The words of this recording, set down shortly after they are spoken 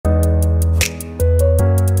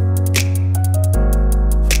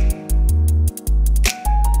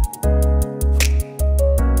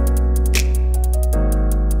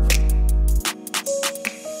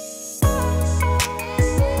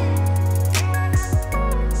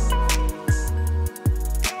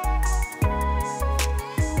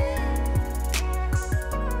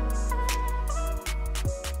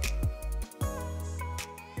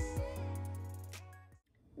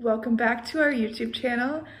welcome back to our YouTube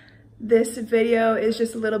channel. This video is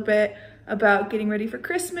just a little bit about getting ready for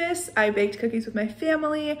Christmas. I baked cookies with my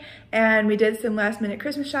family and we did some last minute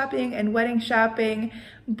Christmas shopping and wedding shopping,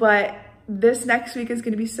 but this next week is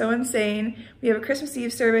going to be so insane. We have a Christmas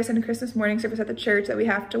Eve service and a Christmas morning service at the church that we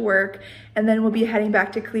have to work, and then we'll be heading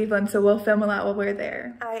back to Cleveland, so we'll film a lot while we're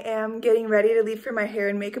there. I am getting ready to leave for my hair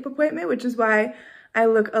and makeup appointment, which is why I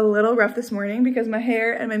look a little rough this morning because my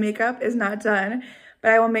hair and my makeup is not done,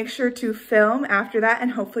 but I will make sure to film after that and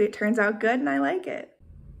hopefully it turns out good and I like it.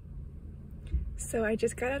 So I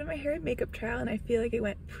just got out of my hair and makeup trial and I feel like it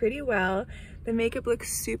went pretty well. The makeup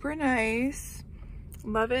looks super nice.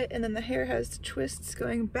 Love it. And then the hair has twists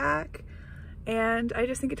going back and I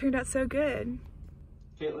just think it turned out so good.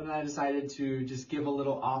 Caitlin and I decided to just give a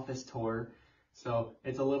little office tour. So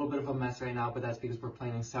it's a little bit of a mess right now, but that's because we're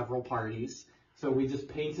planning several parties. So we just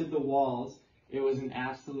painted the walls. It was an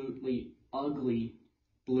absolutely ugly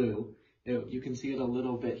blue. You can see it a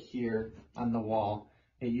little bit here on the wall.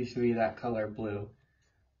 It used to be that color blue,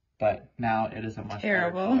 but now it is a much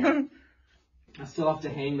terrible better color. I still have to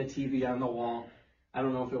hang the TV on the wall. I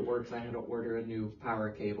don't know if it works. I had to order a new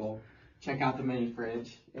power cable. Check out the mini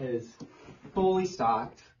fridge. It is fully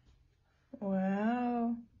stocked.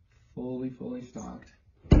 Wow. Fully stocked.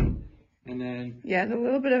 And then... yeah, it's a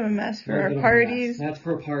little bit of a mess for our parties. That's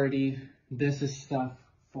for a party. This is stuff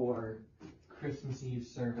for Christmas Eve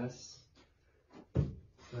service. So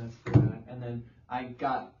that's for that. And then I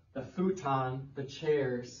got the futon, the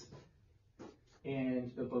chairs,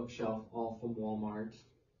 and the bookshelf all from Walmart.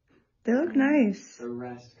 They look nice. The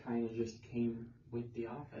rest kind of just came with the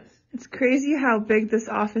office. It's crazy how big this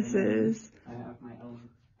office is. I have my own.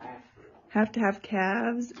 Have to have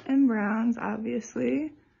calves and browns,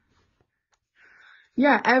 obviously.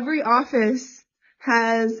 Yeah, every office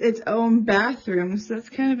has its own bathroom, so that's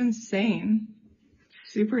kind of insane.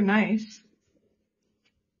 Super nice.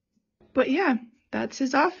 But yeah, that's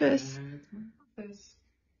his office.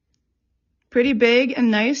 Pretty big and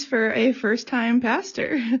nice for a first-time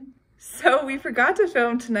pastor. So we forgot to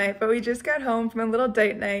film tonight, but we just got home from a little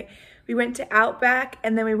date night. We went to Outback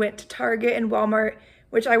and then we went to Target and Walmart,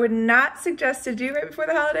 which I would not suggest to do right before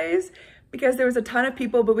the holidays because there was a ton of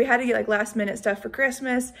people, but we had to get like last minute stuff for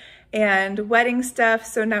Christmas and wedding stuff.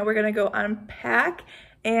 So now we're gonna go unpack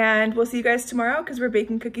and we'll see you guys tomorrow because we're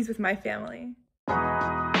baking cookies with my family.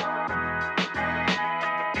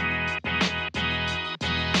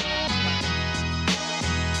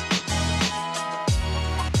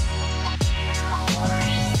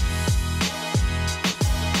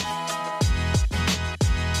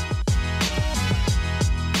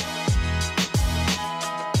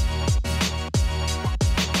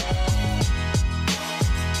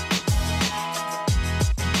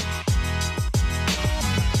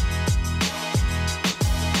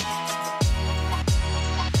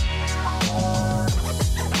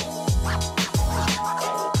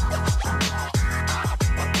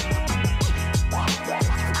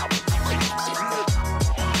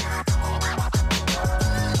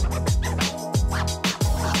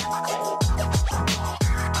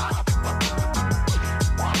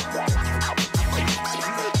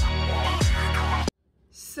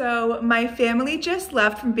 So my family just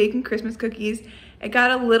left from baking Christmas cookies. It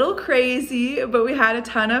got a little crazy, but we had a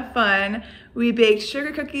ton of fun. We baked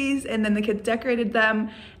sugar cookies and then the kids decorated them,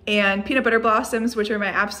 and peanut butter blossoms, which are my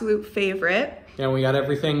absolute favorite. Yeah, we got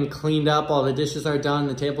everything cleaned up. All the dishes are done,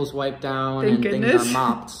 the table's wiped down, Thank goodness. Things are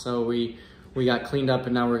mopped. So we got cleaned up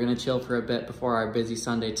and now we're gonna chill for a bit before our busy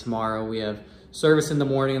Sunday tomorrow. We have service in the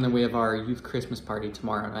morning and then we have our youth Christmas party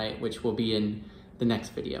tomorrow night, which will be in the next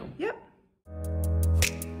video. Yep.